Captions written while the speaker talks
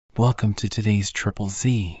Welcome to today's Triple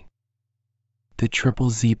Z. The Triple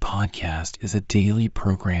Z podcast is a daily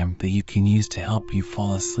program that you can use to help you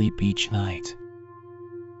fall asleep each night.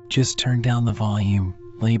 Just turn down the volume,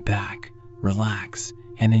 lay back, relax,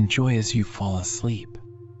 and enjoy as you fall asleep.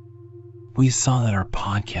 We saw that our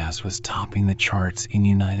podcast was topping the charts in the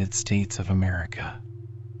United States of America.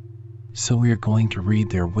 So we are going to read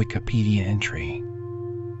their Wikipedia entry.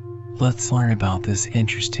 Let's learn about this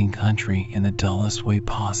interesting country in the dullest way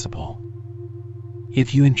possible.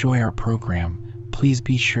 If you enjoy our program, please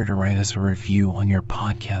be sure to write us a review on your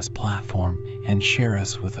podcast platform and share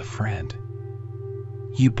us with a friend.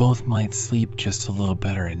 You both might sleep just a little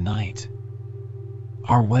better at night.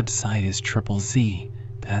 Our website is ZZZ,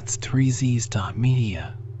 that's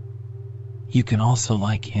 3z's.media. You can also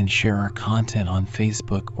like and share our content on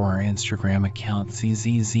Facebook or our Instagram account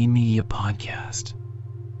ZZZ Media Podcast.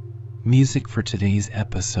 Music for today's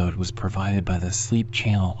episode was provided by the Sleep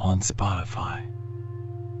Channel on Spotify.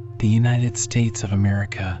 The United States of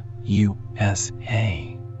America,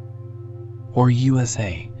 USA, or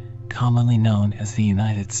USA, commonly known as the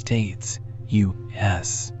United States,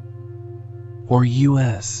 US, or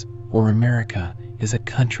US, or America, is a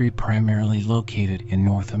country primarily located in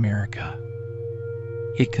North America.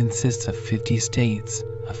 It consists of 50 states,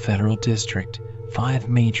 a federal district, 5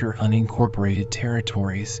 major unincorporated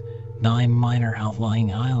territories, 9 minor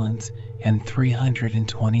outlying islands, and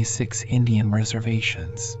 326 Indian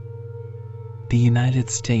reservations. The United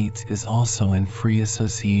States is also in free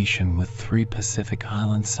association with 3 Pacific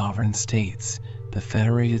Island sovereign states, the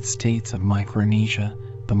Federated States of Micronesia,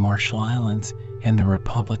 the Marshall Islands, and the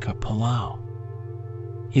Republic of Palau.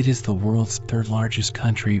 It is the world's 3rd largest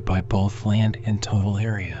country by both land and total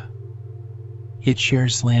area. It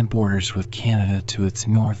shares land borders with Canada to its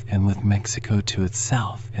north and with Mexico to its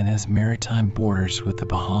south, and has maritime borders with the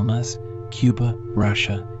Bahamas, Cuba,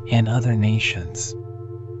 Russia, and other nations.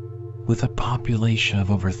 With a population of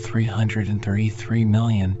over 333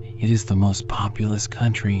 million, it is the most populous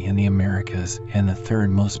country in the Americas and the 3rd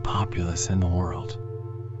most populous in the world.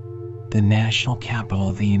 The national capital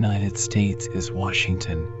of the United States is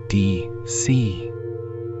Washington, D.C.,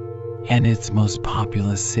 and its most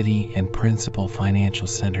populous city and principal financial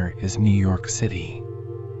center is New York City.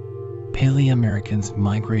 Paleoamericans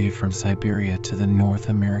migrated from Siberia to the North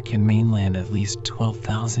American mainland at least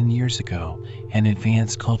 12,000 years ago, and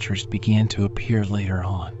advanced cultures began to appear later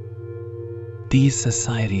on. These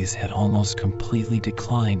societies had almost completely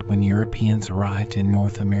declined when Europeans arrived in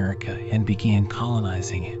North America and began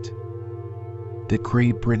colonizing it. The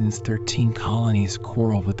Great Britain's 13 colonies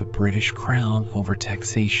quarreled with the British Crown over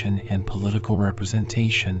taxation and political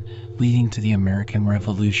representation, leading to the American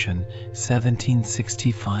Revolution,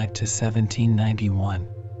 1765 to 1791.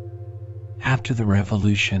 After the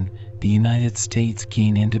Revolution, the United States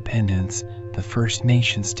gained independence, the first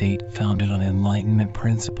nation-state founded on Enlightenment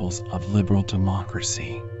principles of liberal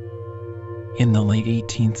democracy. In the late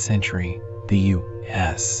 18th century, the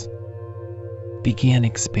U.S. began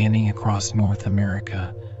expanding across North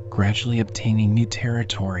America, gradually obtaining new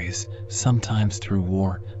territories, sometimes through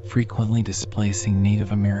war, frequently displacing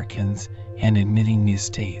Native Americans, and admitting new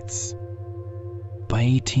states. By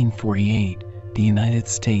 1848, the United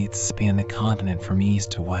States spanned the continent from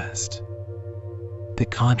east to west. The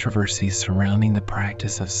controversies surrounding the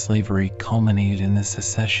practice of slavery culminated in the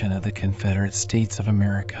secession of the Confederate States of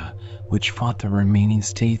America, which fought the remaining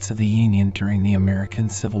states of the Union during the American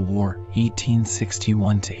Civil War,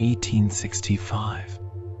 1861 to 1865.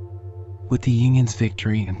 With the Union's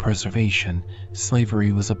victory and preservation,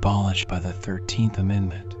 slavery was abolished by the 13th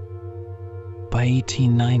Amendment. By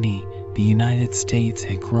 1890, the United States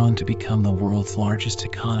had grown to become the world's largest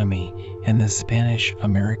economy, and the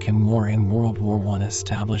Spanish-American War and World War I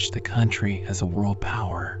established the country as a world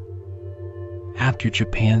power. After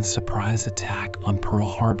Japan's surprise attack on Pearl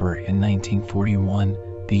Harbor in 1941,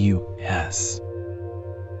 the U.S.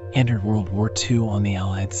 entered World War II on the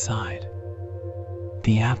Allied side.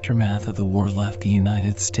 The aftermath of the war left the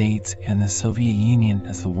United States and the Soviet Union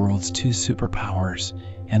as the world's 2 superpowers,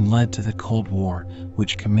 and led to the Cold War,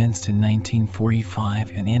 which commenced in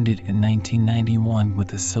 1945 and ended in 1991 with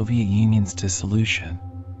the Soviet Union's dissolution.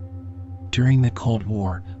 During the Cold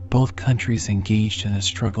War, both countries engaged in a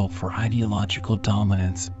struggle for ideological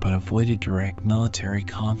dominance but avoided direct military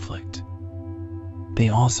conflict. They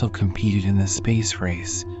also competed in the space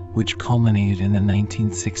race, which culminated in the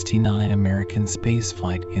 1969 American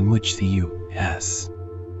spaceflight, in which the U.S.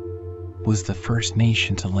 was the first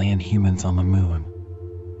nation to land humans on the moon.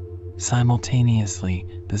 Simultaneously,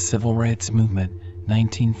 the Civil Rights Movement,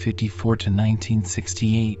 1954 to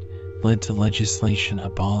 1968, led to legislation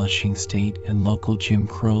abolishing state and local Jim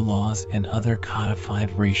Crow laws and other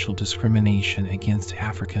codified racial discrimination against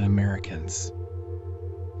African Americans.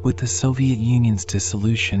 With the Soviet Union's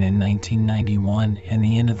dissolution in 1991 and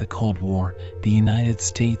the end of the Cold War, the United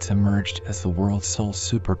States emerged as the world's sole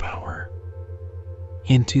superpower.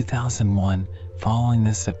 In 2001, following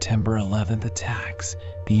the September 11th attacks,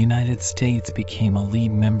 the United States became a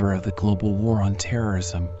lead member of the global war on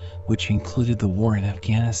terrorism, which included the war in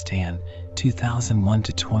Afghanistan, 2001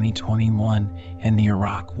 to 2021, and the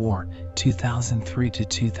Iraq War, 2003 to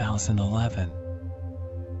 2011.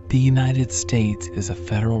 The United States is a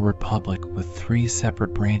federal republic with 3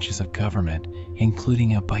 separate branches of government,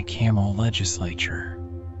 including a bicameral legislature.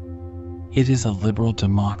 It is a liberal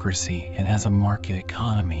democracy and has a market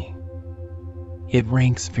economy. It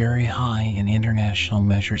ranks very high in international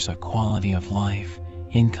measures of quality of life,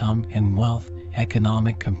 income and wealth,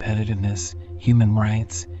 economic competitiveness, human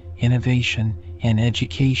rights, innovation, and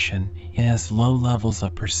education, and has low levels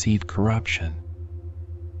of perceived corruption.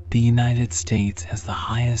 The United States has the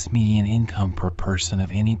highest median income per person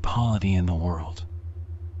of any polity in the world.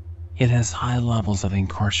 It has high levels of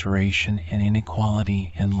incarceration and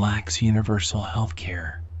inequality and lacks universal health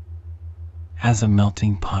care. As a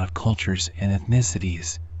melting pot of cultures and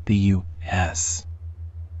ethnicities, the U.S.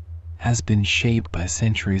 has been shaped by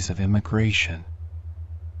centuries of immigration.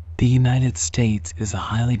 The United States is a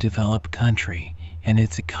highly developed country, and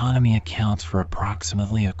its economy accounts for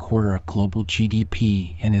approximately a quarter of global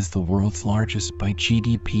GDP and is the world's largest by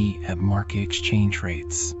GDP at market exchange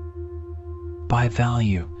rates. By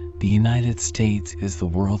value, the United States is the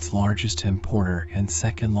world's largest importer and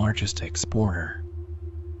second largest exporter.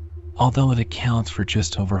 Although it accounts for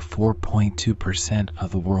just over 4.2%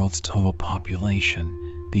 of the world's total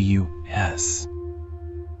population, the U.S.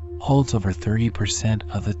 holds over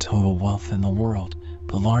 30% of the total wealth in the world,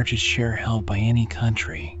 the largest share held by any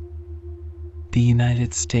country. The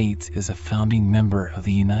United States is a founding member of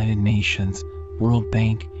the United Nations, World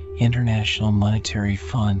Bank, International Monetary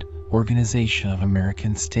Fund, Organization of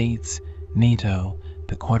American States, NATO,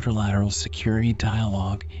 the Quadrilateral Security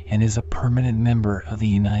Dialogue, and is a permanent member of the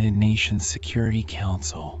United Nations Security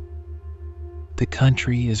Council. The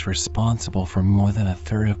country is responsible for more than a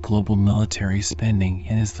third of global military spending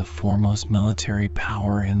and is the foremost military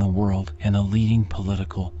power in the world and a leading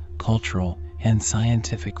political, cultural, and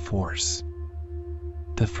scientific force.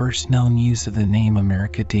 The first known use of the name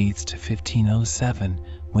America dates to 1507,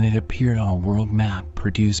 when it appeared on a world map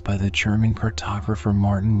produced by the German cartographer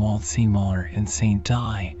Martin Waldseemüller in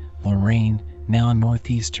Saint-Dié, Lorraine, now in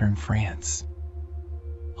northeastern France.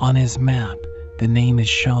 On his map, the name is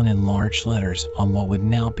shown in large letters on what would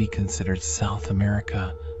now be considered South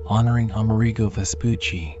America, honoring Amerigo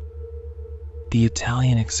Vespucci. The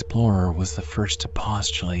Italian explorer was the first to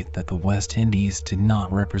postulate that the West Indies did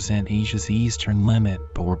not represent Asia's eastern limit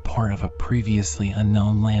but were part of a previously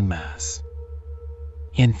unknown landmass.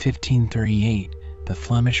 In 1538, the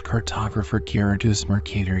Flemish cartographer Gerardus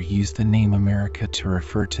Mercator used the name America to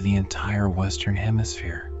refer to the entire Western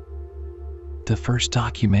Hemisphere. The first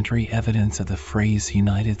documentary evidence of the phrase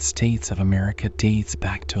United States of America dates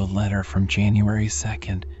back to a letter from January 2,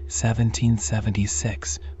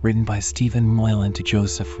 1776, written by Stephen Moylan to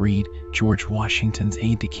Joseph Reed, George Washington's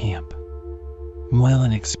aide-de-camp.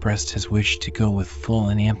 Moylan expressed his wish to go with full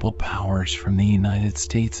and ample powers from the United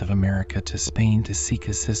States of America to Spain to seek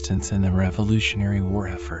assistance in the Revolutionary War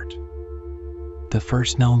effort. The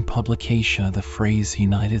first known publication of the phrase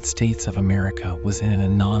United States of America was in an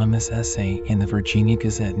anonymous essay in the Virginia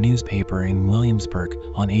Gazette newspaper in Williamsburg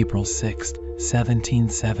on April 6,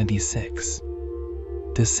 1776.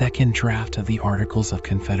 The second draft of the Articles of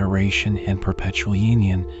Confederation and Perpetual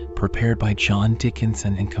Union, prepared by John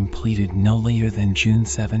Dickinson and completed no later than June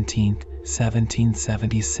 17,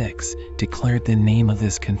 1776, declared the name of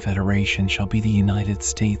this confederation shall be the United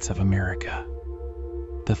States of America.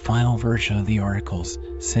 The final version of the Articles,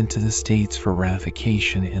 sent to the states for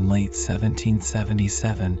ratification in late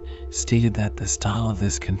 1777, stated that the style of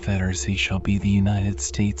this confederacy shall be the United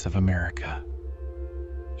States of America.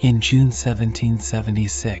 In June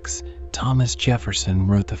 1776, Thomas Jefferson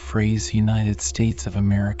wrote the phrase United States of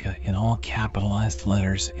America in all capitalized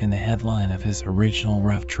letters in the headline of his original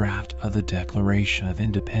rough draft of the Declaration of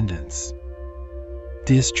Independence.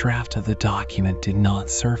 This draft of the document did not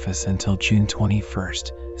surface until June 21,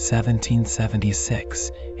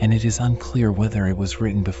 1776, and it is unclear whether it was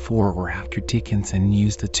written before or after Dickinson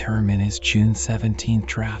used the term in his June 17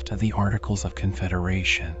 draft of the Articles of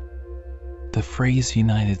Confederation. The phrase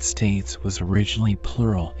United States was originally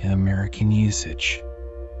plural in American usage.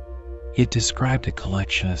 It described a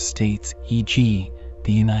collection of states, e.g.,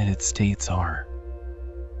 the United States are.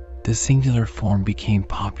 The singular form became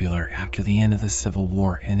popular after the end of the Civil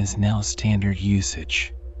War and is now standard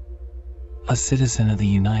usage. A citizen of the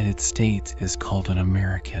United States is called an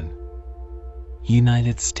American.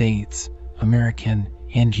 United States, American,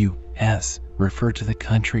 and U.S. refer to the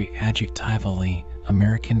country adjectivally.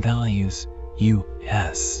 American values,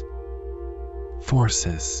 U.S.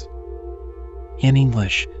 forces. In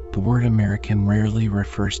English, the word American rarely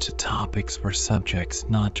refers to topics or subjects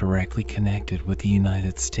not directly connected with the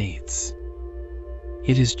United States.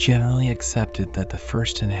 It is generally accepted that the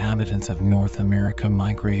first inhabitants of North America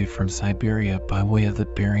migrated from Siberia by way of the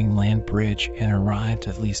Bering Land Bridge and arrived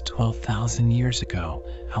at least 12,000 years ago.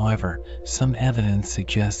 However, some evidence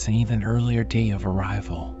suggests an even earlier date of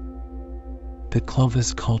arrival. The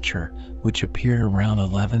Clovis culture, which appeared around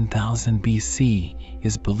 11,000 BC,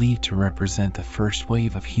 is believed to represent the first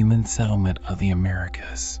wave of human settlement of the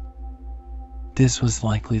Americas. This was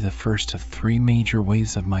likely the first of three major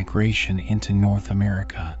waves of migration into North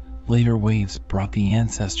America. Later waves brought the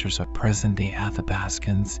ancestors of present-day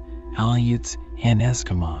Athabascans, Aleuts, and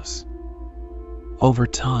Eskimos. Over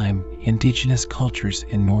time, indigenous cultures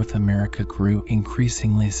in North America grew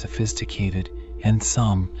increasingly sophisticated, and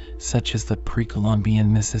some, such as the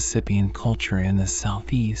pre-Columbian Mississippian culture in the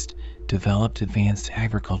southeast, developed advanced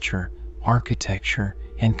agriculture, architecture,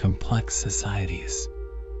 and complex societies.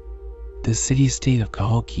 The city-state of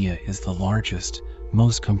Cahokia is the largest,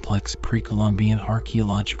 most complex pre-Columbian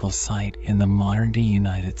archaeological site in the modern-day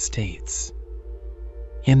United States.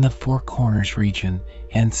 In the Four Corners region,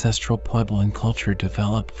 ancestral Puebloan culture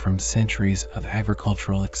developed from centuries of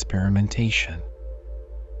agricultural experimentation.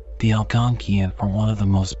 The Algonquian are one of the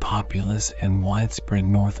most populous and widespread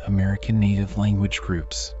North American native language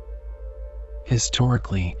groups.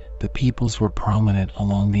 Historically, the peoples were prominent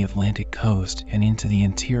along the Atlantic coast and into the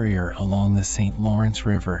interior along the St. Lawrence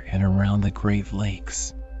River and around the Great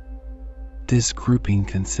Lakes. This grouping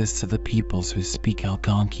consists of the peoples who speak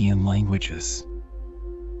Algonquian languages.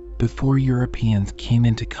 Before Europeans came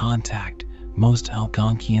into contact, most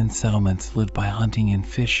Algonquian settlements lived by hunting and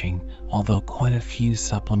fishing, although quite a few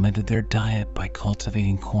supplemented their diet by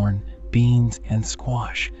cultivating corn, beans, and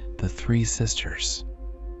squash, the Three Sisters.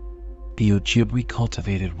 The Ojibwe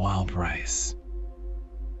cultivated wild rice.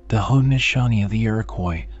 The Haudenosaunee of the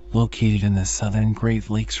Iroquois, located in the southern Great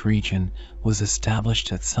Lakes region, was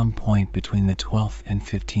established at some point between the 12th and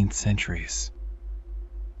 15th centuries.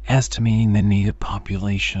 Estimating the native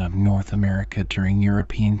population of North America during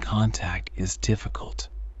European contact is difficult.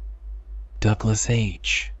 Douglas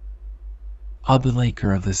H.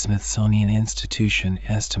 Obelaker of the Smithsonian Institution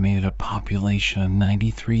estimated a population of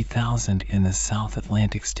 93,000 in the South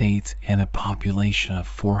Atlantic states and a population of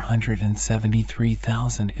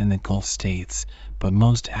 473,000 in the Gulf states, but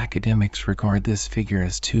most academics regard this figure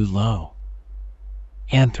as too low.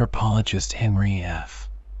 Anthropologist Henry F.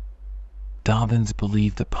 Dobbins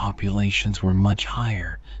believed the populations were much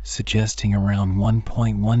higher, suggesting around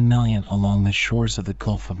 1.1 million along the shores of the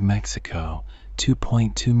Gulf of Mexico,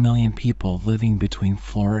 2.2 million people living between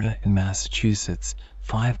Florida and Massachusetts,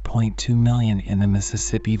 5.2 million in the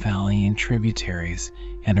Mississippi Valley and tributaries,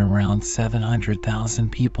 and around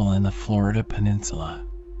 700,000 people in the Florida Peninsula.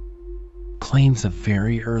 Claims of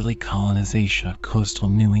very early colonization of coastal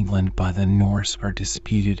New England by the Norse are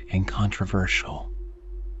disputed and controversial.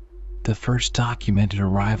 The first documented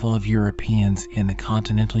arrival of Europeans in the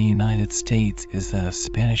continental United States is that of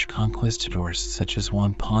Spanish conquistadors such as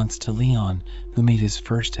Juan Ponce de Leon, who made his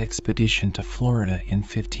first expedition to Florida in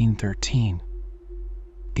 1513.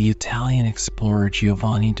 The Italian explorer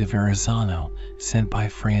Giovanni da Verrazzano, sent by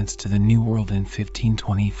France to the New World in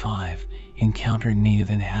 1525, encountered native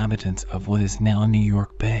inhabitants of what is now New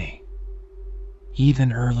York Bay.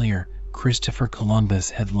 Even earlier, Christopher Columbus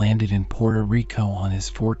had landed in Puerto Rico on his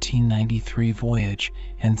 1493 voyage,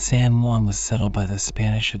 and San Juan was settled by the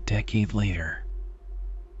Spanish a decade later.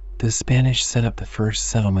 The Spanish set up the first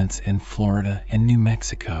settlements in Florida and New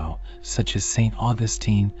Mexico, such as St.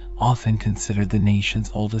 Augustine, often considered the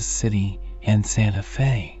nation's oldest city, and Santa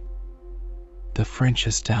Fe. The French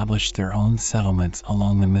established their own settlements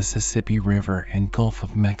along the Mississippi River and Gulf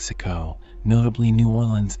of Mexico, notably New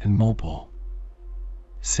Orleans and Mobile.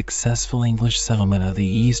 Successful English settlement of the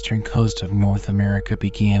eastern coast of North America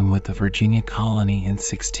began with the Virginia colony in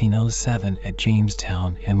 1607 at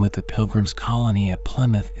Jamestown and with the Pilgrims colony at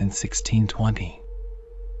Plymouth in 1620.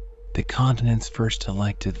 The continent's first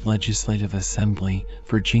elected legislative assembly,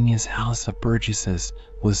 Virginia's House of Burgesses,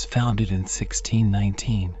 was founded in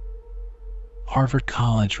 1619. Harvard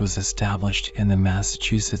College was established in the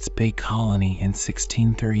Massachusetts Bay Colony in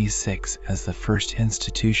 1636 as the first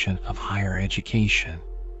institution of higher education.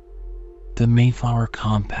 The Mayflower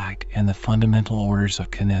Compact and the Fundamental Orders of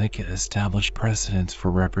Connecticut established precedents for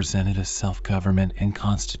representative self-government and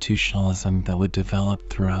constitutionalism that would develop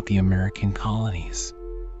throughout the American colonies.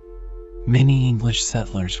 Many English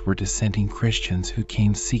settlers were dissenting Christians who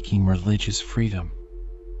came seeking religious freedom.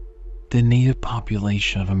 The native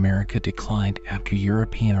population of America declined after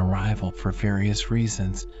European arrival for various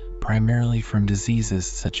reasons, primarily from diseases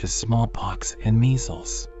such as smallpox and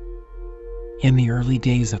measles. In the early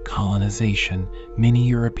days of colonization, many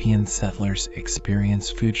European settlers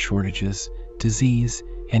experienced food shortages, disease,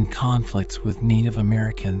 and conflicts with Native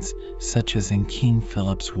Americans, such as in King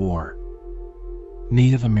Philip's War.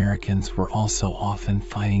 Native Americans were also often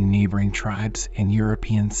fighting neighboring tribes and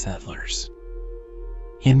European settlers.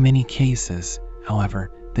 In many cases,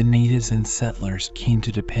 however, the natives and settlers came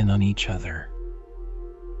to depend on each other.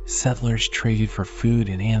 Settlers traded for food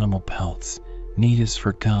and animal pelts, natives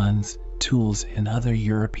for guns, tools, and other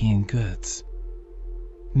European goods.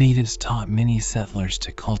 Natives taught many settlers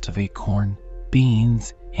to cultivate corn,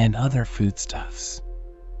 beans, and other foodstuffs.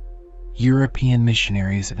 European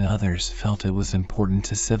missionaries and others felt it was important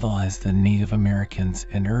to civilize the Native Americans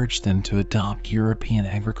and urged them to adopt European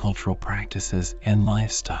agricultural practices and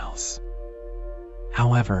lifestyles.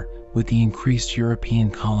 However, with the increased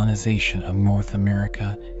European colonization of North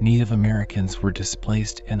America, Native Americans were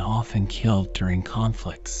displaced and often killed during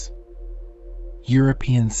conflicts.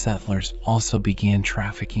 European settlers also began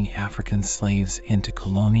trafficking African slaves into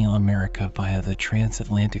colonial America via the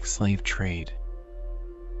transatlantic slave trade.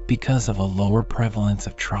 Because of a lower prevalence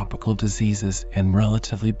of tropical diseases and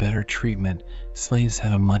relatively better treatment, slaves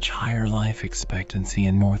had a much higher life expectancy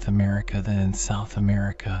in North America than in South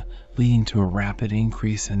America, leading to a rapid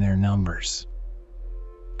increase in their numbers.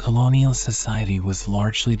 Colonial society was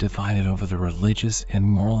largely divided over the religious and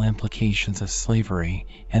moral implications of slavery,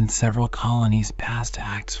 and several colonies passed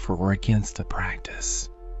acts for or against the practice.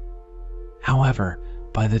 However,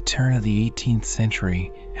 by the turn of the 18th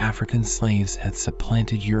century, African slaves had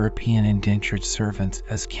supplanted European indentured servants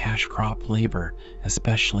as cash crop labor,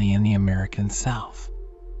 especially in the American South.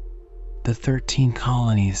 The 13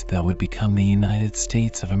 colonies that would become the United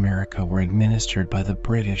States of America were administered by the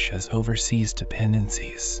British as overseas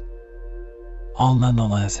dependencies. All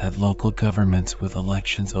nonetheless had local governments with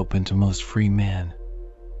elections open to most free men.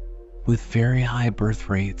 With very high birth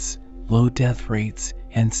rates, low death rates,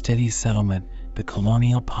 and steady settlement, the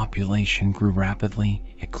colonial population grew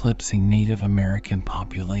rapidly, eclipsing Native American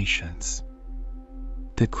populations.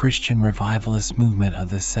 The Christian revivalist movement of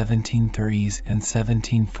the 1730s and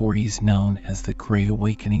 1740s, known as the Great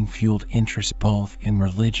Awakening, fueled interest both in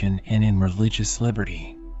religion and in religious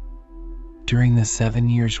liberty. During the 7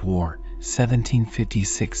 Years' War,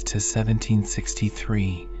 1756 to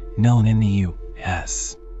 1763, known in the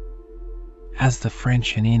U.S. as the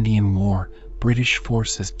French and Indian War, British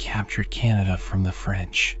forces captured Canada from the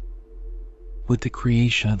French. With the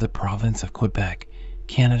creation of the province of Quebec,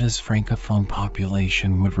 Canada's francophone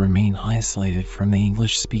population would remain isolated from the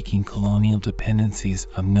English-speaking colonial dependencies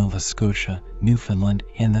of Nova Scotia, Newfoundland,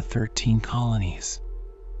 and the 13 colonies.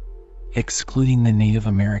 Excluding the Native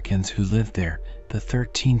Americans who lived there, the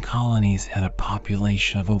 13 colonies had a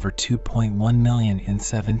population of over 2.1 million in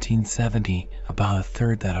 1770, about a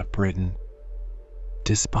third that of Britain.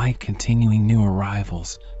 Despite continuing new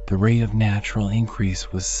arrivals, the rate of natural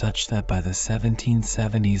increase was such that by the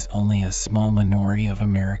 1770s only a small minority of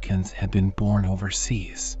Americans had been born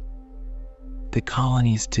overseas. The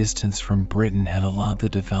colonies' distance from Britain had allowed the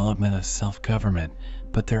development of self-government,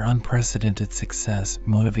 but their unprecedented success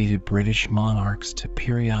motivated British monarchs to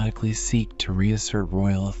periodically seek to reassert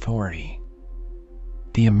royal authority.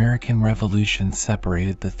 The American Revolution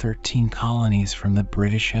separated the 13 colonies from the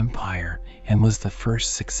British Empire and was the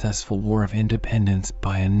first successful war of independence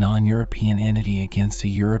by a non-European entity against a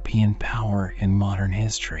European power in modern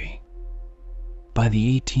history. By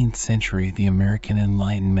the 18th century, the American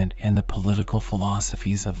Enlightenment and the political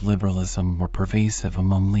philosophies of liberalism were pervasive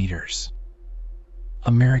among leaders.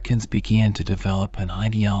 Americans began to develop an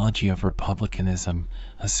ideology of republicanism,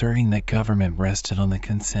 asserting that government rested on the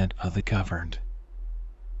consent of the governed.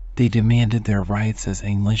 They demanded their rights as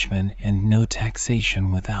Englishmen and no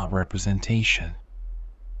taxation without representation.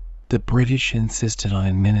 The British insisted on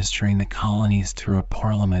administering the colonies through a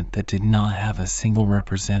parliament that did not have a single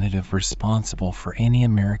representative responsible for any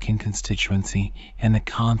American constituency, and the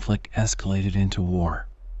conflict escalated into war.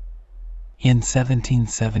 In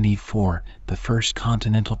 1774, the First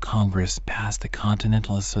Continental Congress passed the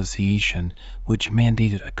Continental Association, which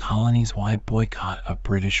mandated a colonies-wide boycott of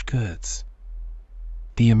British goods.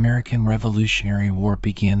 The American Revolutionary War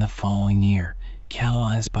began the following year,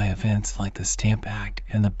 catalyzed by events like the Stamp Act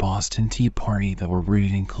and the Boston Tea Party that were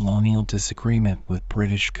rooted in colonial disagreement with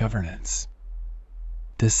British governance.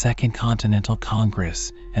 The Second Continental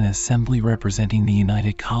Congress, an assembly representing the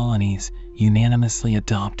United Colonies, unanimously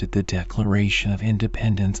adopted the Declaration of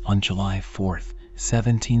Independence on July 4,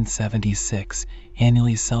 1776,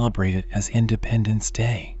 annually celebrated as Independence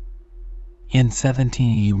Day. In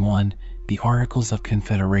 1781, the Articles of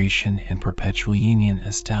Confederation and Perpetual Union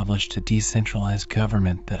established a decentralized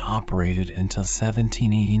government that operated until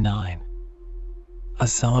 1789. A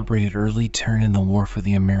celebrated early turn in the war for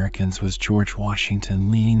the Americans was George Washington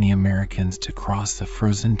leading the Americans to cross the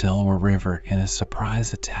frozen Delaware River in a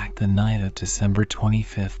surprise attack the night of December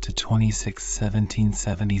 25 to 26,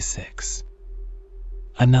 1776.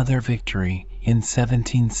 Another victory, in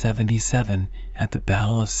 1777, at the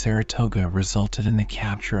Battle of Saratoga resulted in the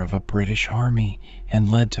capture of a British army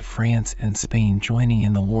and led to France and Spain joining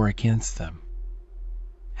in the war against them.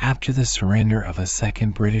 After the surrender of a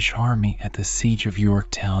second British army at the Siege of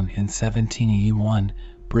Yorktown in 1781,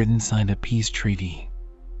 Britain signed a peace treaty.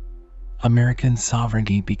 American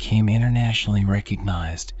sovereignty became internationally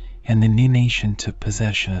recognized, and the new nation took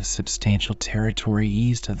possession of substantial territory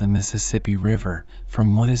east of the Mississippi River,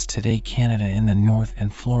 from what is today Canada in the north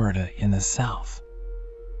and Florida in the south.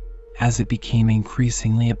 As it became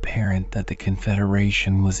increasingly apparent that the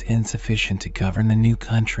Confederation was insufficient to govern the new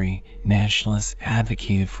country, nationalists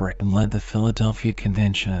advocated for it and led the Philadelphia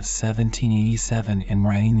Convention of 1787 in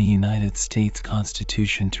writing the United States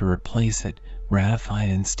Constitution to replace it, ratified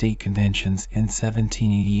in state conventions in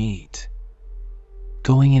 1788.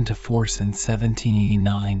 Going into force in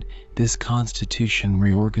 1789, this constitution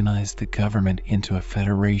reorganized the government into a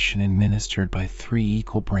federation administered by three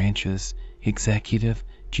equal branches, executive,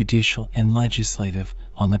 judicial, and legislative,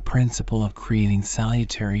 on the principle of creating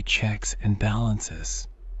salutary checks and balances.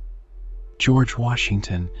 George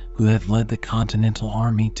Washington, who had led the Continental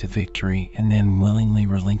Army to victory and then willingly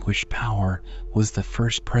relinquished power, was the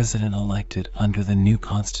first president elected under the new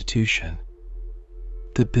Constitution.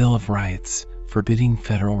 The Bill of Rights, forbidding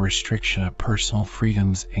federal restriction of personal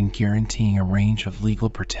freedoms and guaranteeing a range of legal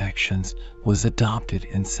protections, was adopted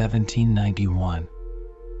in 1791.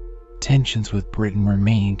 Tensions with Britain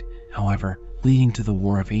remained, however, leading to the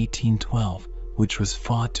War of 1812, which was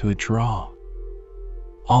fought to a draw.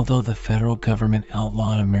 Although the federal government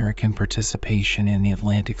outlawed American participation in the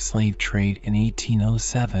Atlantic slave trade in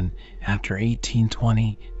 1807, after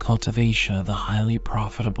 1820, cultivation of the highly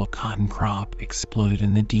profitable cotton crop exploded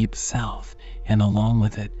in the Deep South, and along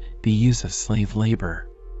with it, the use of slave labor.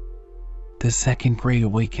 The Second Great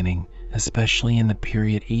Awakening, especially in the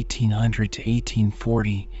period 1800 to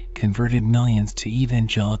 1840, converted millions to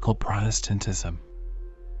evangelical Protestantism.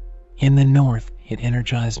 In the North, it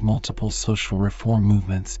energized multiple social reform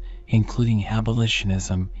movements, including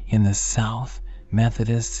abolitionism. In the South,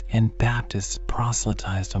 Methodists and Baptists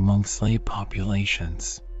proselytized among slave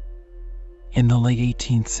populations. In the late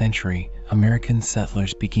 18th century, American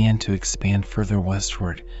settlers began to expand further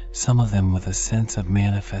westward, some of them with a sense of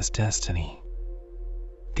manifest destiny.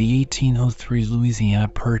 The 1803 Louisiana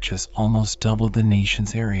Purchase almost doubled the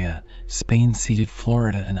nation's area. Spain ceded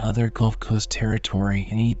Florida and other Gulf Coast territory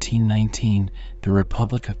in 1819. The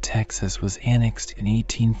Republic of Texas was annexed in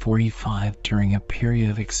 1845 during a period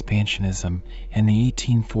of expansionism, and the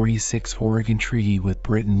 1846 Oregon Treaty with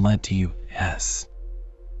Britain led to U.S.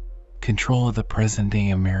 control of the present-day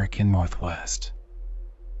American Northwest.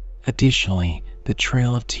 Additionally, the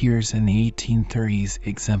Trail of Tears in the 1830s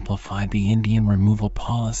exemplified the Indian removal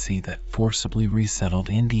policy that forcibly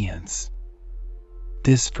resettled Indians.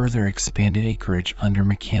 This further expanded acreage under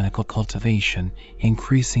mechanical cultivation,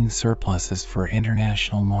 increasing surpluses for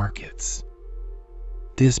international markets.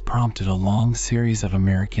 This prompted a long series of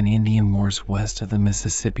American Indian wars west of the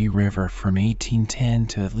Mississippi River from 1810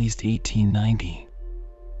 to at least 1890,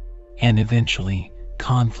 and eventually,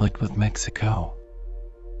 conflict with Mexico.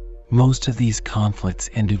 Most of these conflicts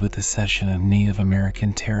ended with the cession of Native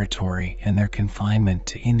American territory and their confinement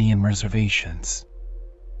to Indian reservations.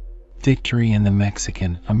 Victory in the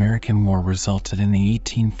Mexican-American War resulted in the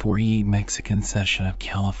 1848 Mexican cession of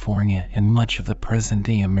California and much of the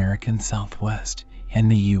present-day American Southwest, and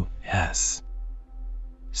the U.S.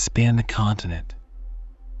 spanned the continent.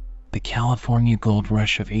 The California Gold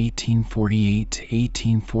Rush of 1848 to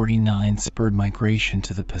 1849 spurred migration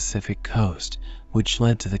to the Pacific Coast, which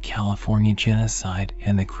led to the California Genocide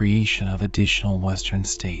and the creation of additional Western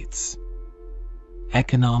states.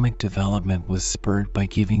 Economic development was spurred by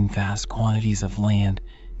giving vast quantities of land,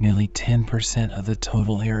 nearly 10% of the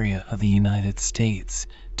total area of the United States,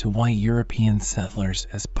 to white European settlers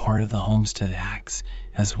as part of the Homestead Acts,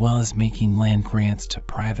 as well as making land grants to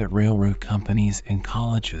private railroad companies and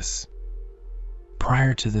colleges.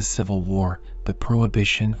 Prior to the Civil War, the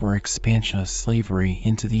prohibition or expansion of slavery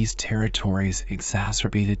into these territories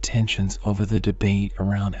exacerbated tensions over the debate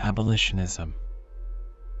around abolitionism.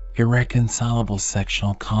 Irreconcilable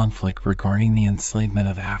sectional conflict regarding the enslavement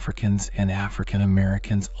of Africans and African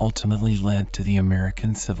Americans ultimately led to the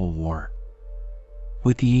American Civil War.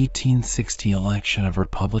 With the 1860 election of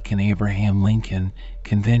Republican Abraham Lincoln,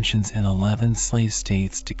 conventions in 11 slave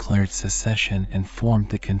states declared secession and formed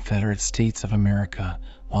the Confederate States of America,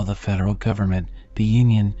 while the federal government, the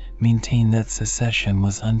Union, maintained that secession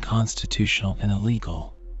was unconstitutional and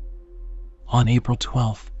illegal. On April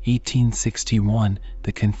 12, 1861,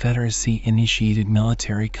 the Confederacy initiated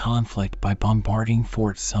military conflict by bombarding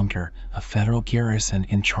Fort Sumter, a federal garrison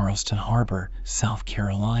in Charleston Harbor, South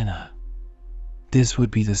Carolina. This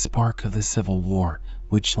would be the spark of the Civil War,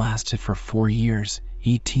 which lasted for 4 years,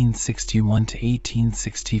 1861 to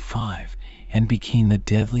 1865, and became the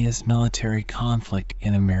deadliest military conflict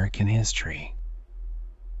in American history.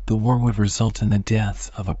 The war would result in the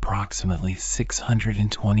deaths of approximately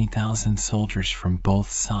 620,000 soldiers from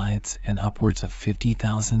both sides and upwards of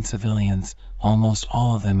 50,000 civilians, almost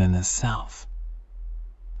all of them in the South.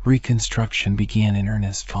 Reconstruction began in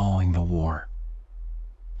earnest following the war.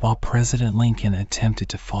 While President Lincoln attempted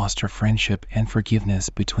to foster friendship and forgiveness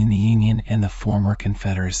between the Union and the former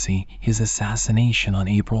Confederacy, his assassination on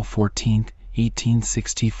April 14,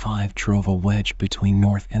 1865 drove a wedge between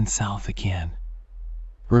North and South again.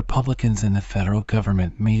 Republicans in the federal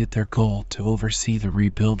government made it their goal to oversee the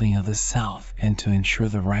rebuilding of the South and to ensure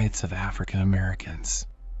the rights of African Americans.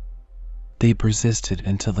 They persisted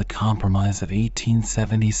until the Compromise of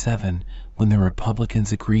 1877, when the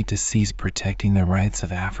Republicans agreed to cease protecting the rights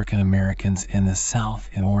of African Americans in the South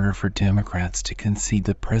in order for Democrats to concede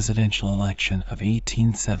the presidential election of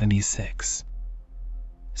 1876.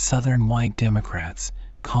 Southern white Democrats,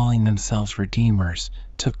 calling themselves Redeemers,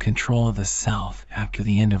 took control of the South after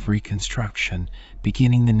the end of Reconstruction,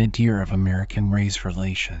 beginning the nadir of American race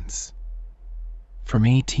relations. From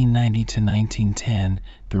 1890 to 1910,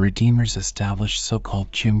 the Redeemers established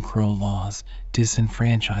so-called Jim Crow laws,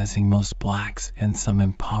 disenfranchising most blacks and some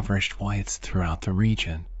impoverished whites throughout the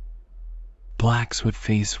region. Blacks would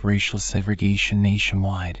face racial segregation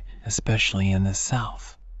nationwide, especially in the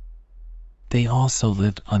South. They also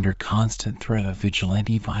lived under constant threat of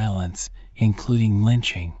vigilante violence, including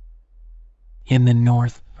lynching. In the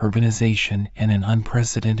North, urbanization and an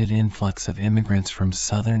unprecedented influx of immigrants from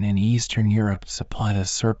Southern and Eastern Europe supplied a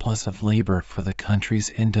surplus of labor for the country's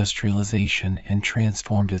industrialization and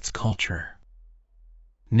transformed its culture.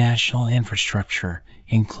 National infrastructure,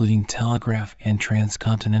 including telegraph and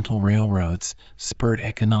transcontinental railroads, spurred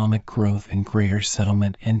economic growth and greater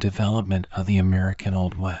settlement and development of the American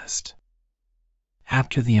Old West.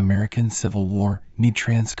 After the American Civil War, new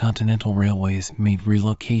transcontinental railways made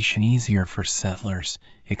relocation easier for settlers,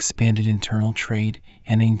 expanded internal trade,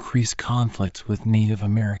 and increased conflicts with Native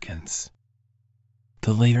Americans.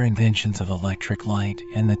 The later inventions of electric light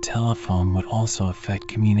and the telephone would also affect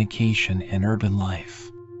communication and urban life.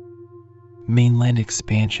 Mainland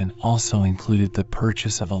expansion also included the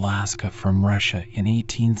purchase of Alaska from Russia in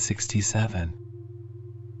 1867.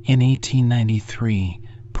 In 1893,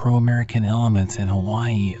 pro-American elements in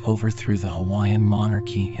Hawaii overthrew the Hawaiian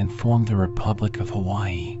monarchy and formed the Republic of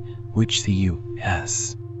Hawaii, which the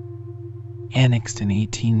U.S. annexed in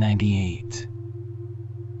 1898.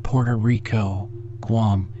 Puerto Rico,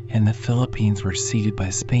 Guam, and the Philippines were ceded by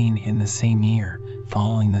Spain in the same year,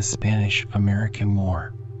 following the Spanish-American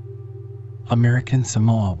War. American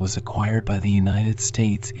Samoa was acquired by the United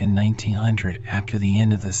States in 1900 after the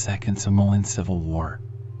end of the Second Samoan Civil War.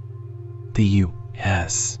 The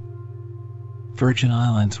U.S. Virgin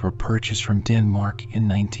Islands were purchased from Denmark in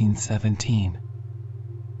 1917.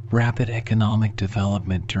 Rapid economic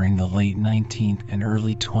development during the late 19th and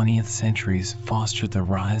early 20th centuries fostered the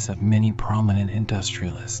rise of many prominent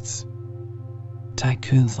industrialists.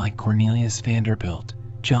 Tycoons like Cornelius Vanderbilt,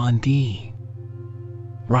 John D.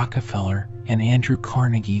 Rockefeller, and Andrew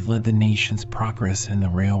Carnegie led the nation's progress in the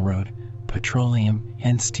railroad, petroleum,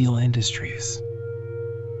 and steel industries.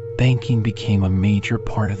 Banking became a major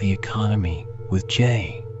part of the economy, with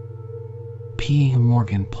J.P.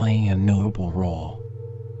 Morgan playing a notable role.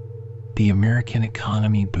 The American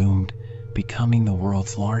economy boomed, becoming the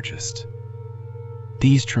world's largest.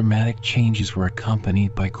 These dramatic changes were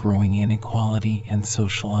accompanied by growing inequality and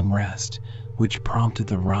social unrest, which prompted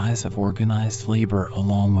the rise of organized labor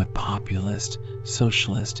along with populist,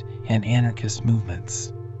 socialist, and anarchist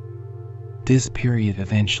movements. This period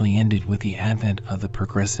eventually ended with the advent of the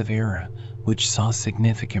Progressive Era, which saw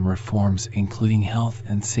significant reforms including health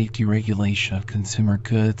and safety regulation of consumer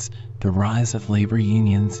goods, the rise of labor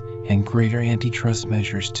unions, and greater antitrust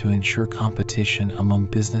measures to ensure competition among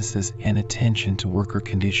businesses and attention to worker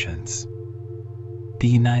conditions. The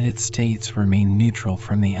United States remained neutral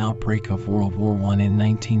from the outbreak of World War I in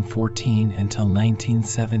 1914 until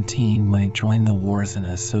 1917, when it joined the war as an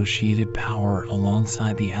associated power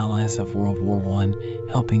alongside the Allies of World War I,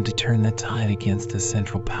 helping to turn the tide against the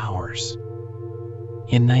Central Powers.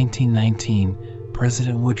 In 1919,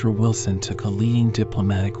 President Woodrow Wilson took a leading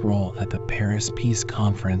diplomatic role at the Paris Peace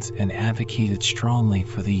Conference and advocated strongly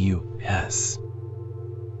for the U.S.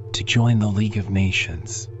 to join the League of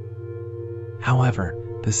Nations. However,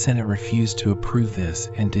 the Senate refused to approve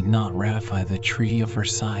this and did not ratify the Treaty of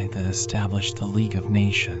Versailles that established the League of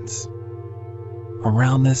Nations.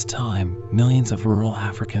 Around this time, millions of rural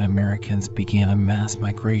African Americans began a mass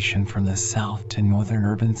migration from the South to northern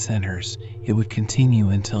urban centers. It would continue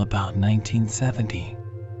until about 1970.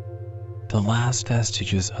 The last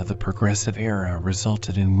vestiges of the Progressive Era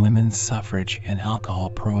resulted in women's suffrage and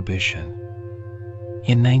alcohol prohibition.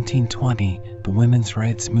 In 1920, the women's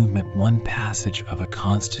rights movement won passage of a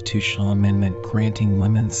constitutional amendment granting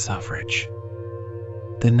women's suffrage.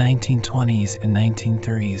 The 1920s and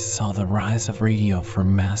 1930s saw the rise of radio for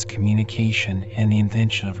mass communication and the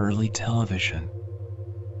invention of early television.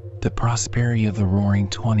 The prosperity of the Roaring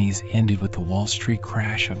Twenties ended with the Wall Street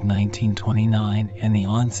crash of 1929 and the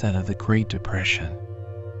onset of the Great Depression.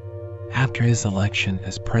 After his election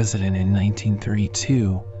as president in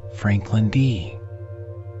 1932, Franklin D.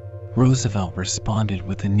 Roosevelt responded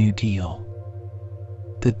with the New Deal.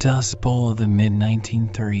 The Dust Bowl of the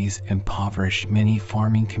mid-1930s impoverished many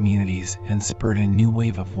farming communities and spurred a new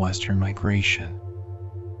wave of Western migration.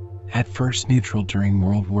 At first neutral during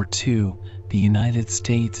World War II, the United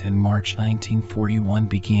States in March 1941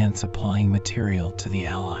 began supplying material to the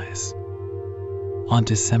Allies. On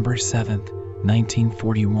December 7,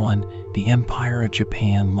 1941, the Empire of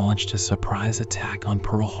Japan launched a surprise attack on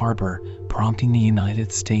Pearl Harbor, prompting the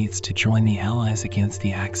United States to join the Allies against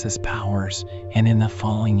the Axis powers, and in the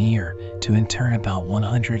following year, to intern about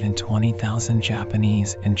 120,000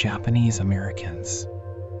 Japanese and Japanese Americans.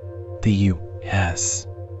 The U.S.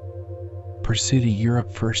 pursued a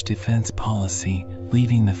Europe First defense policy,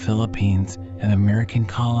 leaving the Philippines, an American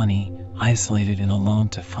colony, isolated and alone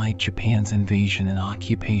to fight Japan's invasion and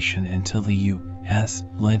occupation until the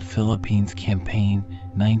U.S.-led Philippines Campaign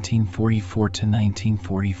 1944 to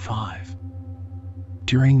 1945.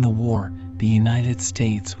 During the war, the United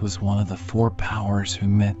States was one of the four powers who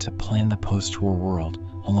met to plan the post-war world,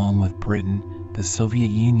 along with Britain, the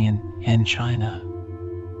Soviet Union, and China.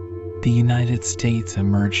 The United States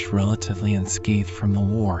emerged relatively unscathed from the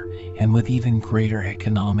war, and with even greater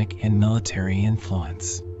economic and military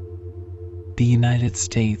influence. The United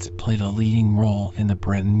States played a leading role in the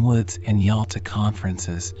Bretton Woods and Yalta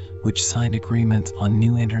conferences, which signed agreements on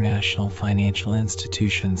new international financial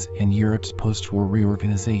institutions and Europe's post-war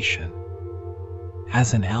reorganization.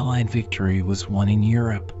 As an Allied victory was won in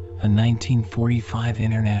Europe, a 1945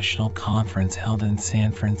 international conference held in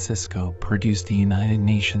San Francisco produced the United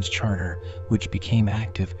Nations Charter, which became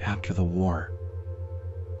active after the war.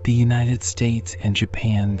 The United States and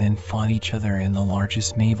Japan then fought each other in the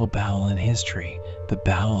largest naval battle in history, the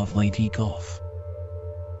Battle of Leyte Gulf.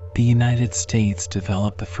 The United States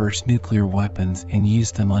developed the first nuclear weapons and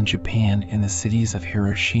used them on Japan in the cities of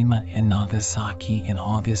Hiroshima and Nagasaki in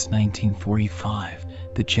August 1945.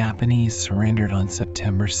 The Japanese surrendered on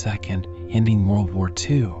September 2nd, ending World War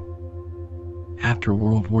II. After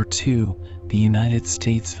World War II, the United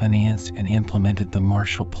States financed and implemented the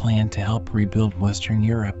Marshall Plan to help rebuild Western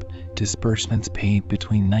Europe. Disbursements paid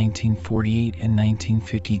between 1948 and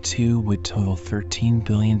 1952 would total $13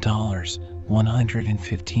 billion,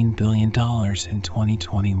 $115 billion in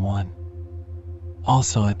 2021.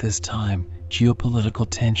 Also at this time, geopolitical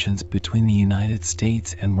tensions between the United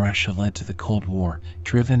States and Russia led to the Cold War,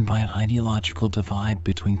 driven by an ideological divide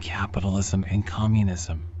between capitalism and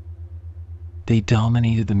communism. They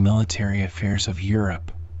dominated the military affairs of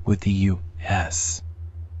Europe, with the U.S.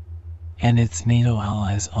 and its NATO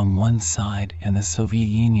allies on one side and the Soviet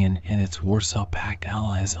Union and its Warsaw Pact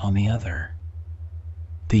allies on the other.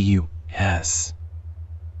 The U.S.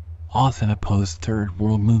 often opposed Third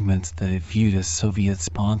World movements that it viewed as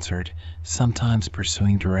Soviet-sponsored, sometimes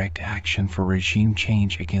pursuing direct action for regime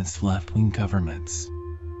change against left-wing governments.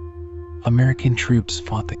 American troops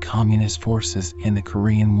fought the Communist forces in the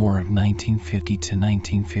Korean War of 1950 to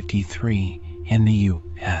 1953, and the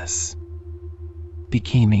U.S.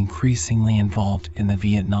 became increasingly involved in the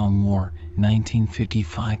Vietnam War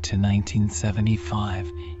 1955 to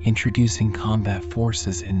 1975, introducing combat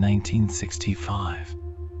forces in 1965.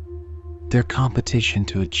 Their competition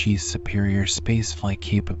to achieve superior spaceflight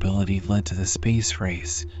capability led to the space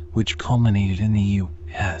race, which culminated in the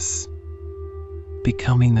U.S.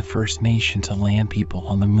 becoming the first nation to land people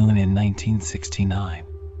on the moon in 1969.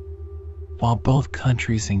 While both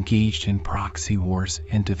countries engaged in proxy wars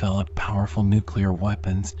and developed powerful nuclear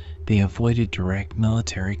weapons, they avoided direct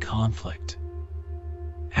military conflict.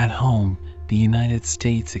 At home, the United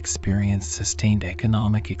States experienced sustained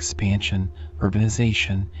economic expansion,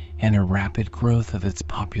 urbanization, and a rapid growth of its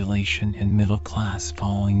population and middle class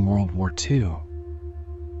following World War II.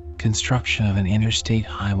 Construction of an interstate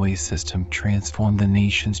highway system transformed the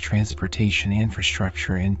nation's transportation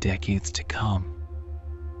infrastructure in decades to come.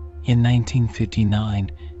 In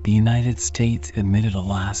 1959, the United States admitted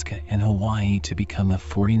Alaska and Hawaii to become the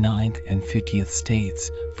 49th and 50th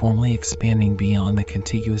states, formally expanding beyond the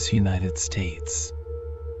contiguous United States.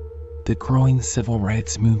 The growing civil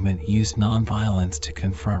rights movement used nonviolence to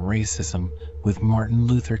confront racism, with Martin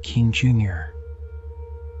Luther King Jr.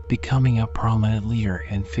 becoming a prominent leader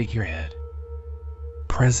and figurehead.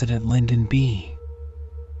 President Lyndon B.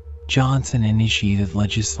 Johnson initiated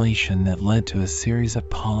legislation that led to a series of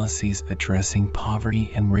policies addressing poverty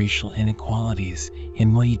and racial inequalities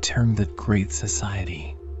in what he termed the Great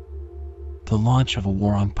Society. The launch of a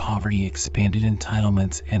war on poverty expanded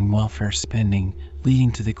entitlements and welfare spending,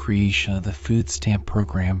 leading to the creation of the food stamp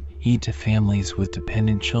program, aid to families with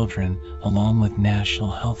dependent children, along with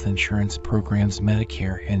national health insurance programs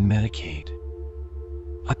Medicare and Medicaid.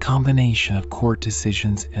 A combination of court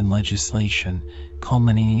decisions and legislation,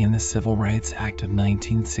 culminating in the Civil Rights Act of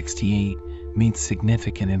 1968, made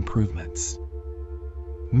significant improvements.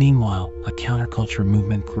 Meanwhile, a counterculture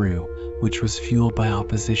movement grew, which was fueled by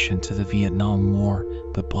opposition to the Vietnam War,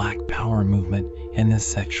 the Black Power movement, and the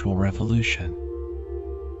sexual revolution.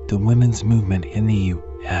 The women's movement in the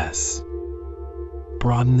U.S.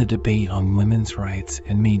 broadened the debate on women's rights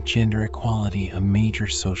and made gender equality a major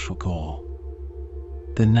social goal.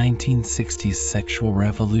 The 1960s sexual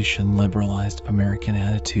revolution liberalized American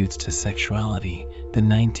attitudes to sexuality. The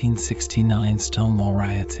 1969 Stonewall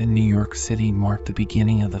riots in New York City marked the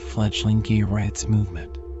beginning of the fledgling gay rights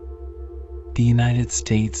movement. The United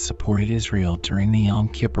States supported Israel during the Yom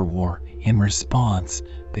Kippur War. In response,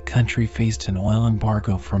 the country faced an oil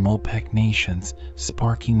embargo from OPEC nations,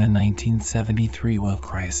 sparking the 1973 oil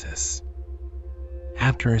crisis.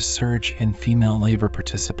 After a surge in female labor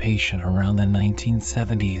participation around the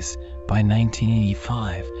 1970s, by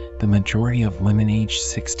 1985, the majority of women aged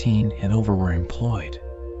 16 and over were employed.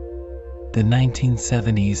 The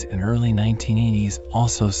 1970s and early 1980s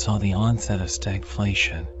also saw the onset of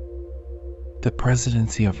stagflation. The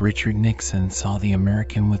presidency of Richard Nixon saw the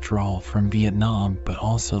American withdrawal from Vietnam, but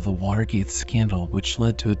also the Watergate scandal, which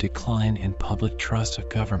led to a decline in public trust of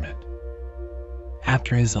government.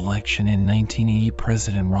 After his election in 1980,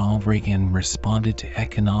 President Ronald Reagan responded to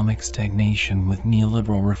economic stagnation with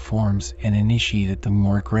neoliberal reforms and initiated the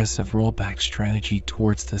more aggressive rollback strategy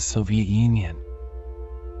towards the Soviet Union.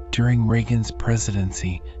 During Reagan's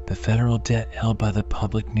presidency, the federal debt held by the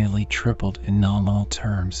public nearly tripled in nominal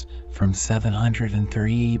terms, from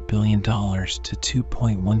 $738 billion to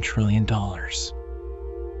 $2.1 trillion.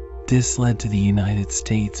 This led to the United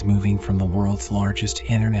States moving from the world's largest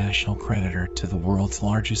international creditor to the world's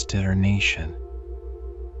largest debtor nation.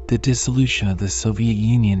 The dissolution of the Soviet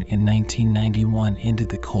Union in 1991 ended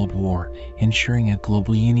the Cold War, ensuring a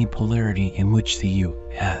global unipolarity in which the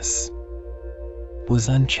U.S. was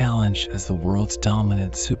unchallenged as the world's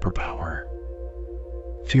dominant superpower.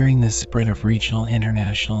 Fearing the spread of regional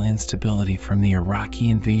international instability from the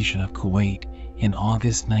Iraqi invasion of Kuwait, in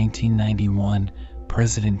August 1991,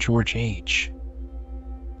 President George H.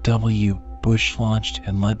 W. Bush launched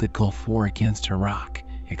and led the Gulf War against Iraq,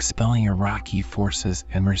 expelling Iraqi forces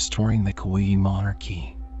and restoring the Kuwaiti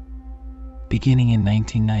monarchy. Beginning in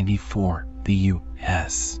 1994, the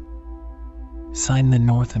U.S. signed the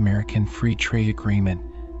North American Free Trade Agreement,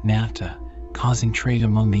 NAFTA, causing trade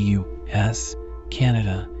among the U.S.,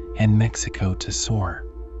 Canada, and Mexico to soar.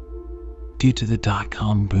 Due to the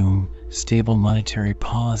dot-com boom, stable monetary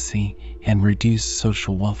policy, and reduced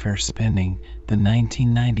social welfare spending, the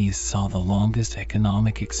 1990s saw the longest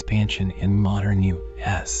economic expansion in modern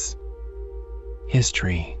U.S.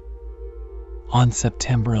 history. On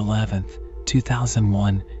September 11,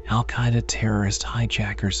 2001, Al-Qaeda terrorist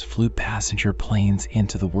hijackers flew passenger planes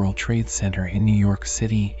into the World Trade Center in New York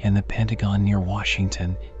City and the Pentagon near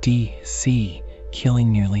Washington, D.C.,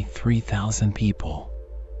 killing nearly 3,000 people.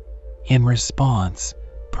 In response,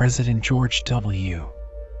 President George W.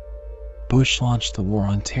 Bush launched the War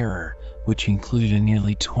on Terror, which included a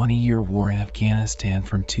nearly 20-year war in Afghanistan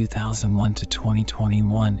from 2001 to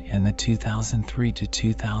 2021 and the 2003 to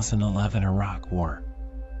 2011 Iraq War.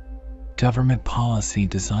 Government policy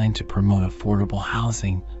designed to promote affordable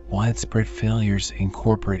housing, widespread failures in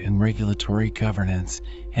corporate and regulatory governance,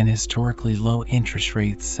 and historically low interest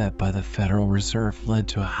rates set by the Federal Reserve led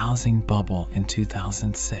to a housing bubble in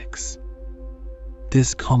 2006.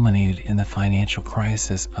 This culminated in the financial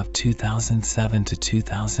crisis of 2007 to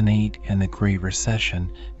 2008 and the Great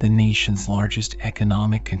Recession, the nation's largest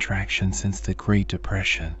economic contraction since the Great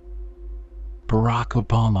Depression. Barack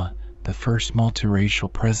Obama, the first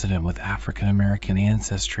multiracial president with African American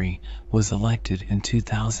ancestry, was elected in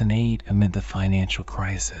 2008 amid the financial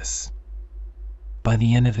crisis. By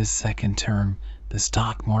the end of his second term, the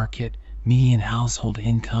stock market, median household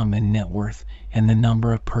income and net worth, and the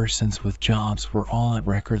number of persons with jobs were all at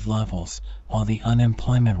record levels, while the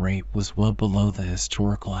unemployment rate was well below the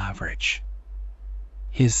historical average.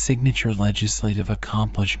 His signature legislative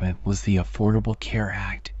accomplishment was the Affordable Care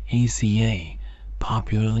Act, ACA,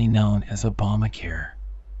 popularly known as Obamacare.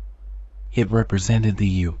 It represented the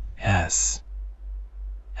U.S.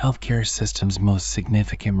 healthcare system's most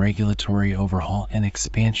significant regulatory overhaul and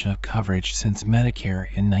expansion of coverage since Medicare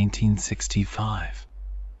in 1965.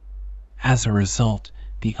 As a result,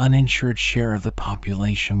 the uninsured share of the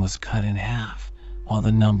population was cut in half, while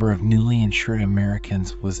the number of newly insured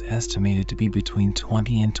Americans was estimated to be between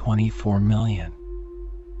 20 and 24 million.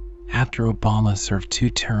 After Obama served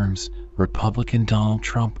 2 terms, Republican Donald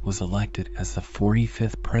Trump was elected as the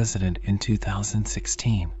 45th president in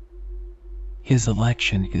 2016. His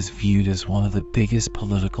election is viewed as one of the biggest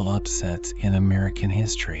political upsets in American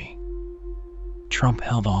history. Trump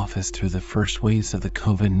held office through the first waves of the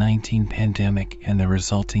COVID-19 pandemic and the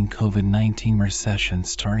resulting COVID-19 recession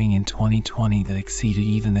starting in 2020 that exceeded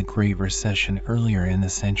even the Great Recession earlier in the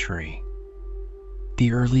century.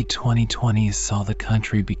 The early 2020s saw the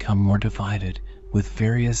country become more divided, with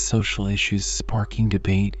various social issues sparking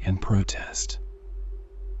debate and protest.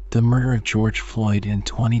 The murder of George Floyd in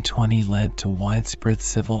 2020 led to widespread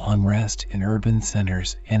civil unrest in urban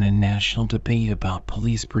centers and a national debate about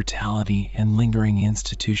police brutality and lingering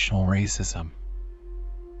institutional racism.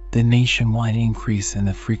 The nationwide increase in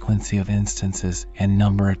the frequency of instances and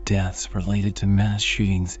number of deaths related to mass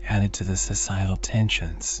shootings added to the societal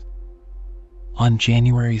tensions. On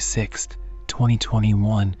January 6,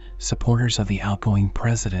 2021, supporters of the outgoing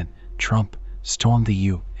president, Trump, stormed the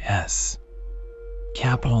U.S.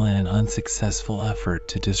 Capitol in an unsuccessful effort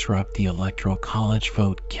to disrupt the Electoral College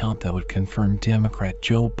vote count that would confirm Democrat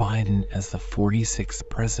Joe Biden as the 46th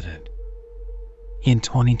president. In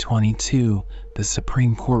 2022, the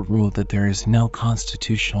Supreme Court ruled that there is no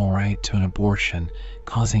constitutional right to an abortion,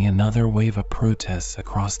 causing another wave of protests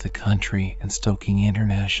across the country and stoking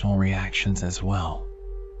international reactions as well.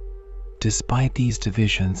 Despite these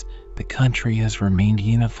divisions, the country has remained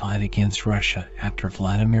unified against Russia after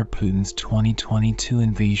Vladimir Putin's 2022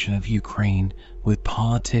 invasion of Ukraine, with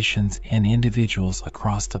politicians and individuals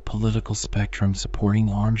across the political spectrum supporting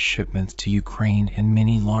arms shipments to Ukraine and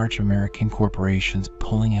many large American corporations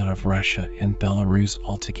pulling out of Russia and Belarus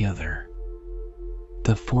altogether.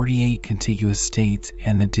 The 48 contiguous states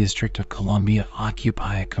and the District of Columbia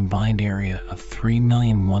occupy a combined area of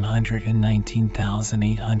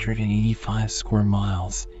 3,119,885 square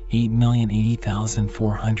miles,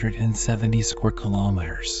 8,080,470 square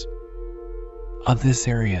kilometers. Of this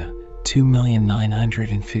area,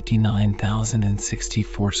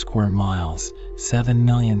 2,959,064 square miles,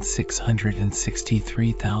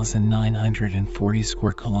 7,663,940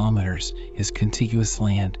 square kilometers is contiguous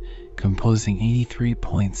land, composing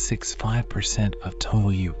 83.65% of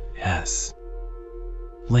total U.S.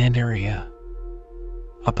 land area.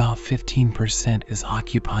 About 15% is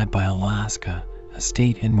occupied by Alaska, a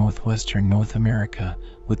state in northwestern North America,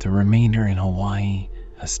 with the remainder in Hawaii,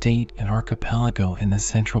 a state and archipelago in the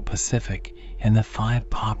Central Pacific, and the 5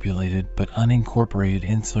 populated but unincorporated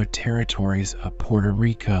insular territories of Puerto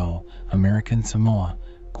Rico, American Samoa,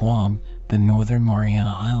 Guam, the Northern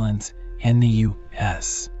Mariana Islands, and the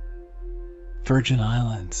U.S. Virgin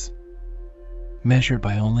Islands. Measured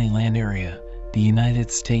by only land area, the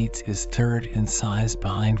United States is third in size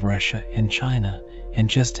behind Russia and China, and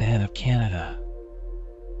just ahead of Canada.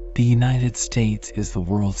 The United States is the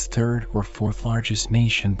world's third or fourth largest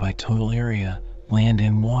nation by total area, land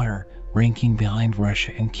and water, ranking behind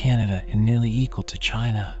Russia and Canada and nearly equal to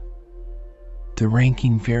China. The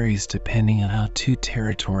ranking varies depending on how two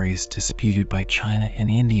territories disputed by China and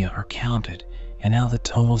India are counted and how the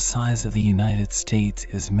total size of the United States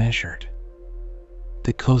is measured.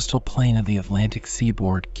 The coastal plain of the Atlantic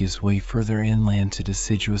seaboard gives way further inland to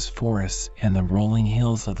deciduous forests and the rolling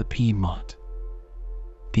hills of the Piedmont.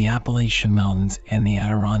 The Appalachian Mountains and the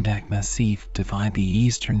Adirondack Massif divide the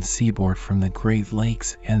eastern seaboard from the Great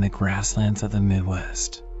Lakes and the grasslands of the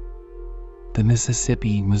Midwest. The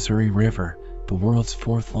Mississippi-Missouri River, the world's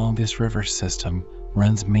fourth longest river system,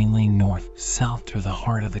 runs mainly north-south through the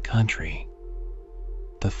heart of the country.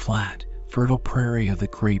 The flat, fertile prairie of the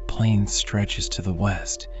Great Plains stretches to the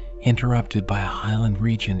west, interrupted by a highland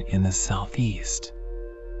region in the southeast.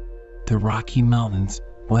 The Rocky Mountains,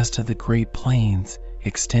 west of the Great Plains,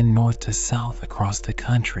 extend north to south across the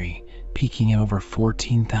country, peaking at over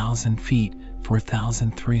 14,000 feet,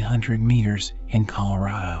 4,300 meters, in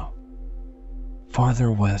Colorado.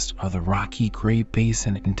 Farther west are the Rocky Great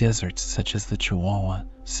Basin and deserts such as the Chihuahua,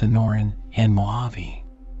 Sonoran, and Mojave.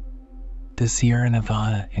 The Sierra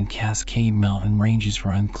Nevada and Cascade Mountain ranges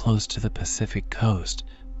run close to the Pacific coast,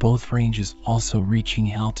 both ranges also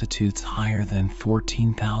reaching altitudes higher than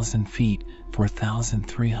 14,000 feet,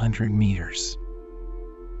 4,300 meters.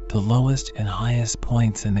 The lowest and highest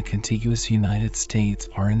points in the contiguous United States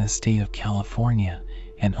are in the state of California,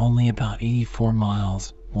 and only about 84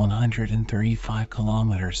 miles, 135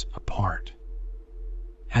 kilometers apart.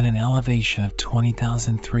 At an elevation of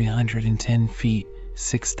 20,310 feet,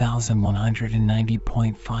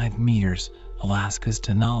 6,190.5 meters, Alaska's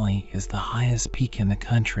Denali is the highest peak in the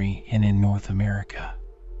country and in North America.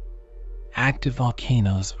 Active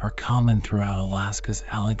volcanoes are common throughout Alaska's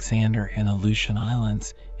Alexander and Aleutian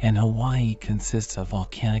Islands, and Hawaii consists of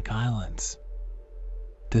volcanic islands.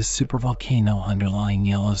 The supervolcano underlying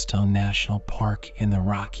Yellowstone National Park in the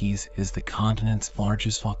Rockies is the continent's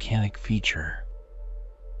largest volcanic feature.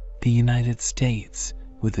 The United States,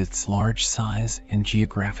 with its large size and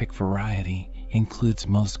geographic variety, includes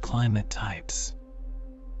most climate types.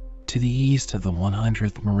 To the east of the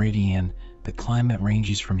 100th meridian, the climate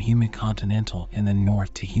ranges from humid continental in the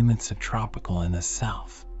north to humid subtropical in the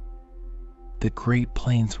south. The Great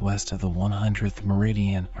Plains west of the 100th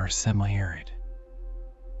meridian are semi-arid.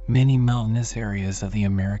 Many mountainous areas of the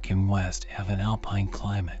American West have an alpine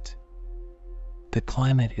climate. The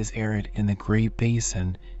climate is arid in the Great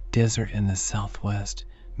Basin, desert in the southwest,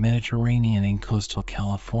 Mediterranean in coastal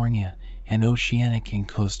California, and oceanic in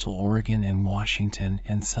coastal Oregon and Washington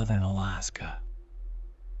and southern Alaska.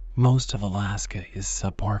 Most of Alaska is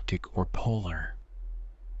subarctic or polar.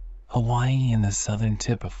 Hawaii and the southern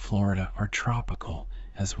tip of Florida are tropical,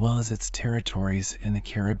 as well as its territories in the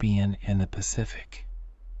Caribbean and the Pacific.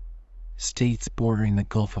 States bordering the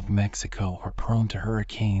Gulf of Mexico are prone to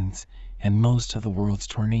hurricanes, and most of the world's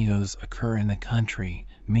tornadoes occur in the country,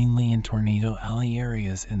 mainly in Tornado Alley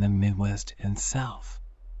areas in the Midwest and South.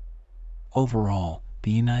 Overall,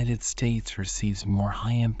 the United States receives more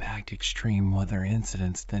high-impact extreme weather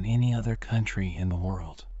incidents than any other country in the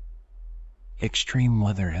world. Extreme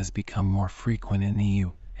weather has become more frequent in the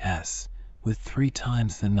U.S., with 3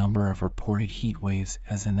 times the number of reported heat waves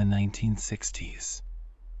as in the 1960s.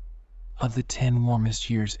 Of the 10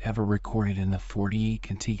 warmest years ever recorded in the 48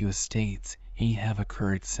 contiguous states, 8 have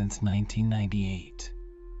occurred since 1998.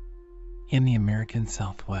 In the American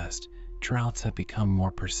Southwest, droughts have become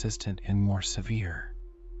more persistent and more severe.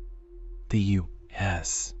 The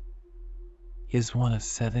U.S. is one of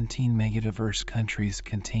 17 megadiverse countries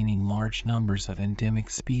containing large numbers of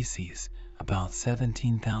endemic species. About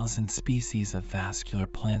 17,000 species of vascular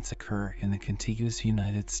plants occur in the contiguous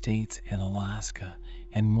United States and Alaska,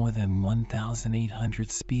 and more than 1,800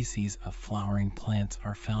 species of flowering plants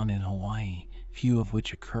are found in Hawaii, few of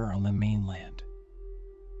which occur on the mainland.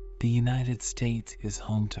 The United States is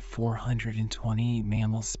home to 428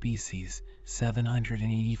 mammal species,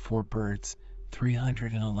 784 birds,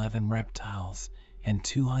 311 reptiles, and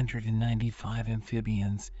 295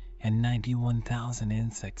 amphibians, and 91,000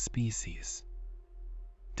 insect species.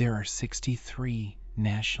 There are 63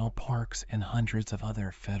 national parks and hundreds of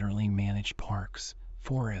other federally managed parks,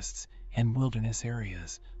 forests, and wilderness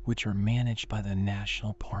areas, which are managed by the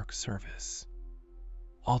National Park Service.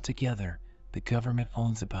 Altogether, the government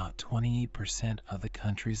owns about 28% of the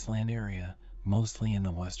country's land area, mostly in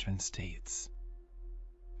the western states.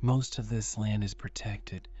 Most of this land is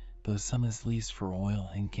protected, though some is leased for oil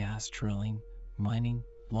and gas drilling, mining,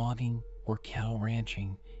 logging, or cattle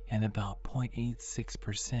ranching, and about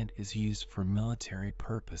 0.86% is used for military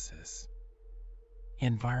purposes.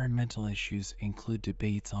 Environmental issues include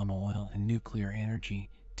debates on oil and nuclear energy,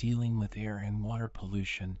 dealing with air and water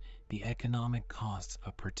pollution, the economic costs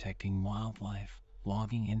of protecting wildlife,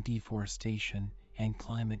 logging and deforestation, and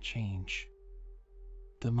climate change.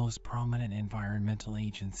 The most prominent environmental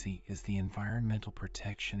agency is the Environmental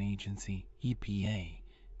Protection Agency, EPA,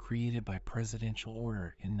 created by presidential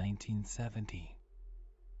order in 1970.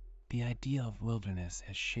 The idea of wilderness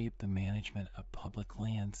has shaped the management of public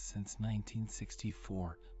lands since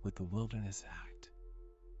 1964 with the Wilderness Act.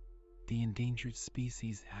 The Endangered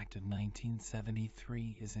Species Act of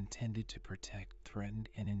 1973 is intended to protect threatened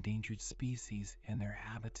and endangered species and their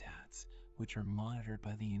habitats, which are monitored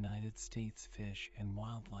by the United States Fish and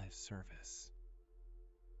Wildlife Service.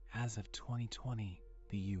 As of 2020,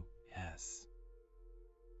 the U.S.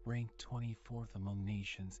 ranked 24th among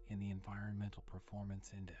nations in the Environmental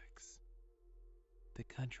Performance Index. The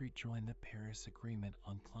country joined the Paris Agreement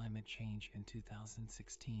on Climate Change in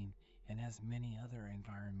 2016 and has many other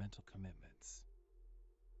environmental commitments.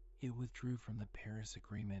 It withdrew from the Paris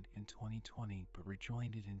Agreement in 2020 but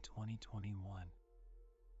rejoined it in 2021.